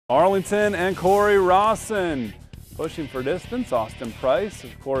Arlington and Cory Rawson pushing for distance. Austin Price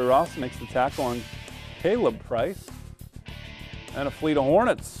of Cory Rawson makes the tackle on Caleb Price. And a fleet of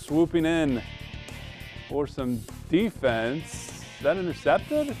Hornets swooping in for some defense. Is that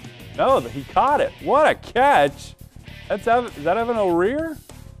intercepted? No, he caught it. What a catch. Is that Evan O'Rear?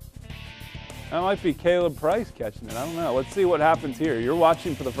 That might be Caleb Price catching it. I don't know. Let's see what happens here. You're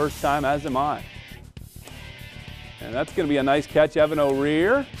watching for the first time, as am I. And that's going to be a nice catch. Evan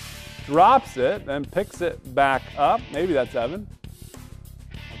O'Rear drops it, then picks it back up. Maybe that's Evan.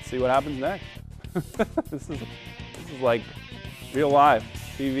 Let's see what happens next. This is like real life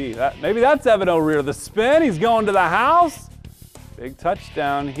TV. Maybe that's Evan O'Rear. The spin, he's going to the house. Big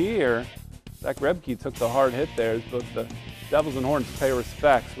touchdown here. Zach Rebke took the hard hit there as both the Devils and Hornets pay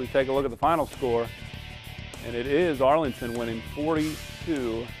respects. We take a look at the final score, and it is Arlington winning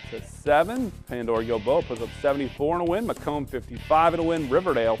 42-7. Pandora Gilboa puts up 74 in a win. Macomb 55 in a win.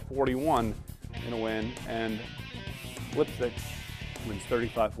 Riverdale 41 in a win. And Lipstick wins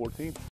 35-14.